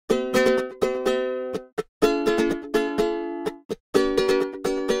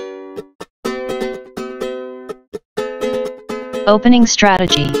Opening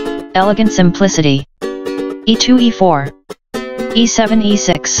strategy, elegant simplicity. E2 e4, e7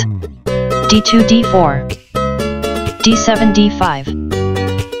 e6, d2 d4, d7 d5,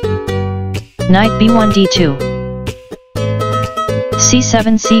 knight b1 d2,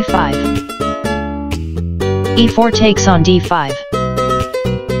 c7 c5, e4 takes on d5,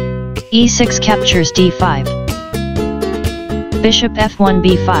 e6 captures d5, bishop f1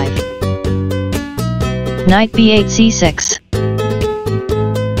 b5, knight b8 c6,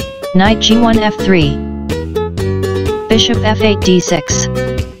 knight g1 f3, bishop f8 d6,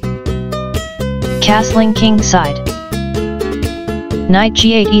 castling king side, knight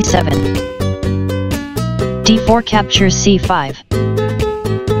g8 e7, d4 captures c5,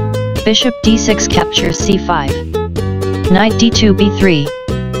 bishop d6 captures c5, knight d2 b3,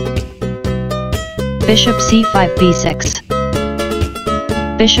 bishop c5 b6,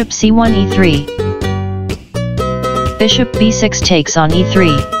 bishop c1 e3, bishop b6 takes on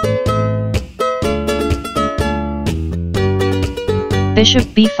e3, bishop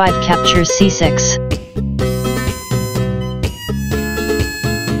b5 captures c6,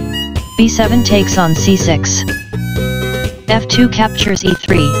 b7 takes on c6, f2 captures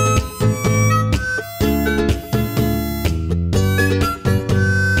e3,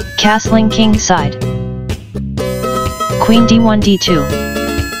 castling king side, queen d1 d2,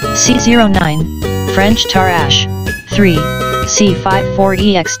 c09, French Tarrasch, 3, c5 4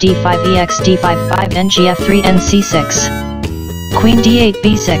 ex d5 ex d5 5 ngf3 nc6, queen d8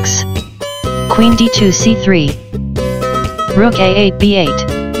 b6, queen d2 c3, rook a8 b8,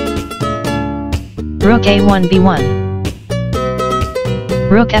 rook a1 b1,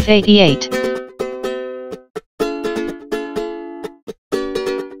 rook f8 e8,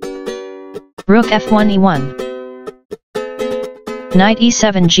 rook f1 e1, knight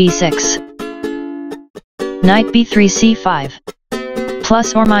e7 g6, knight b3 c5,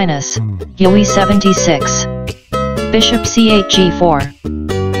 plus or minus, Yui 76, bishop c8 g4,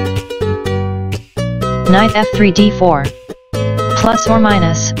 knight f3 d4, plus or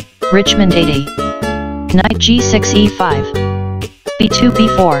minus, Richmond 80, knight g6 e5, b2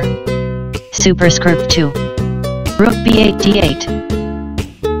 b4, superscript 2, rook b8 d8,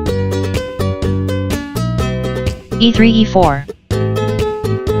 e3 e4,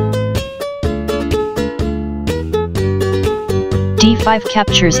 d5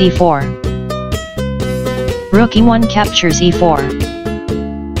 captures e4, rook e1 captures e4,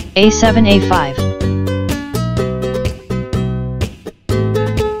 a7 a5,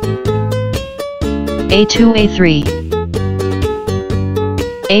 a2 a3,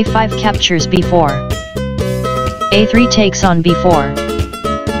 a5 captures b4, a3 takes on b4,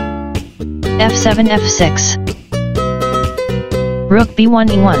 f7 f6, rook b1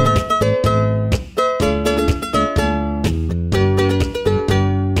 e1,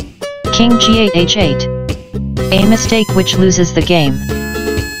 king g8 h8, a mistake which loses the game.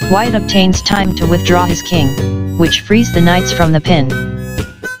 White obtains time to withdraw his king, which frees the knights from the pin.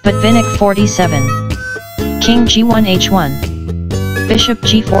 Botvinnik 47, king g1 h1, bishop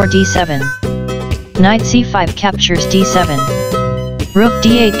g4 d7, knight c5 captures d7, rook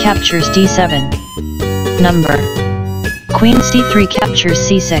d8 captures d7, number, queen c3 captures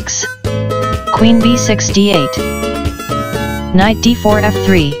c6, queen b6 d8, knight d4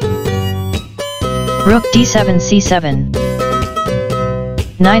 f3, rook d7 c7,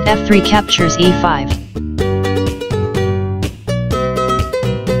 knight f3 captures e5,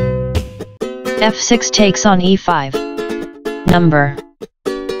 f6 takes on e5, number,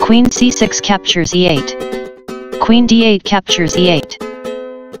 queen c6 captures e8, queen d8 captures e8,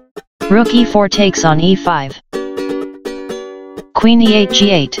 rook e4 takes on e5, queen e8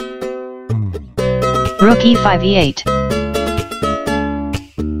 g8, rook e5 e8,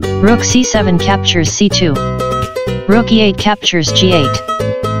 rook c7 captures c2, rook e8 captures g8,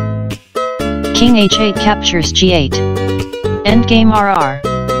 king h8 captures g8, endgame RR,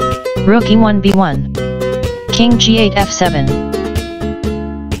 rook e1 b1, king g8 f7,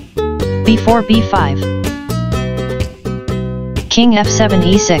 b4 b5, king f7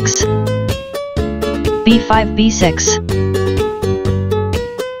 e6, b5 b6,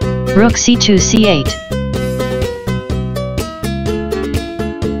 rook c2 c8,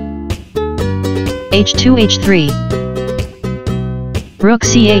 h2 h3, rook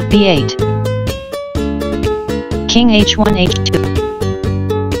c8 b8, king h1 h2,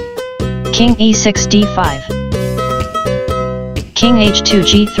 king e6 d5, king h2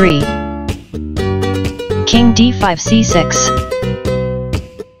 g3, king d5 c6,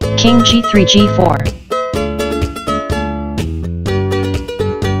 king g3 g4,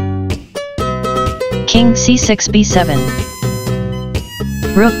 king c6 b7,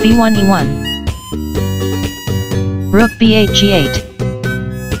 Rook b1 e1. Rook b8 g8.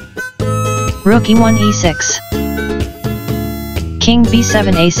 Rook e1 e6. King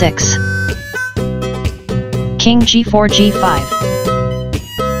b7 a6. King g4 g5.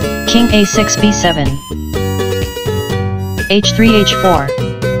 King a6 b7. h3 h4.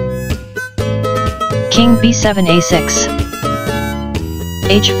 King b7 a6.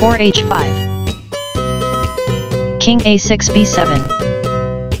 h4 h5. King a6 b7.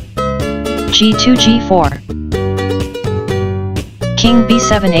 g2 g4. King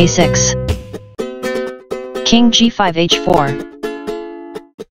b7 a6. King g5 h4.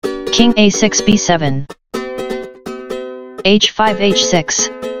 King a6 b7. h5 h6.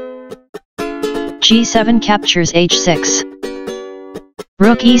 g7 captures h6.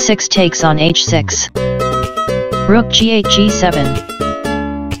 Rook e6 takes on h6. Rook g8 g7.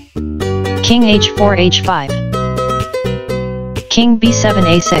 King h4 h5. King b7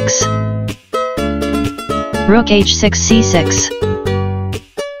 a6. Rook h6 c6.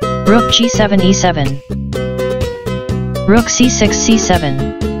 Rook g7 e7. Rook c6 c7.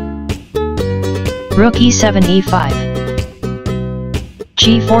 Rook e7 e5.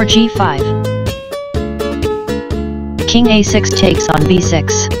 g4 g5. King a6 takes on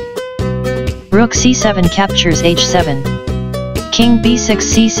b6. Rook c7 captures h7. King b6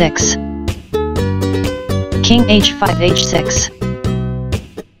 c6. King h5 h6.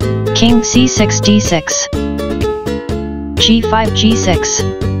 King c6 d6. g5 g6.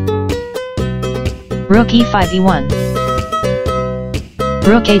 Rook e5 e1.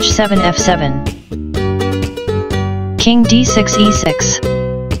 Rook h7 f7. King d6 e6.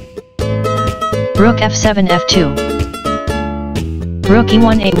 Rook f7 f2. Rook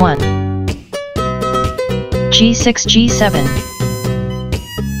e1 a1. g6 g7.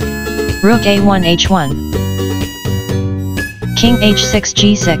 Rook a1 h1. King h6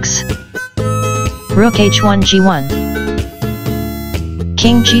 g6. Rook h1 g1.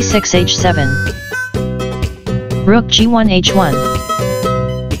 King g6 h7. Rook g1 h1.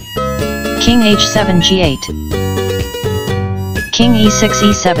 King h7 g8. King e6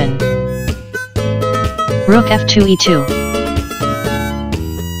 e7. Rook f2 e2.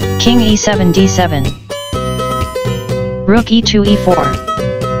 King e7 d7. Rook e2 e4.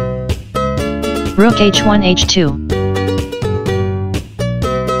 Rook h1 h2.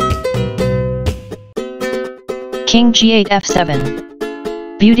 King g8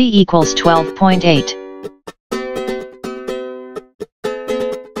 f7. Beauty equals 12.8.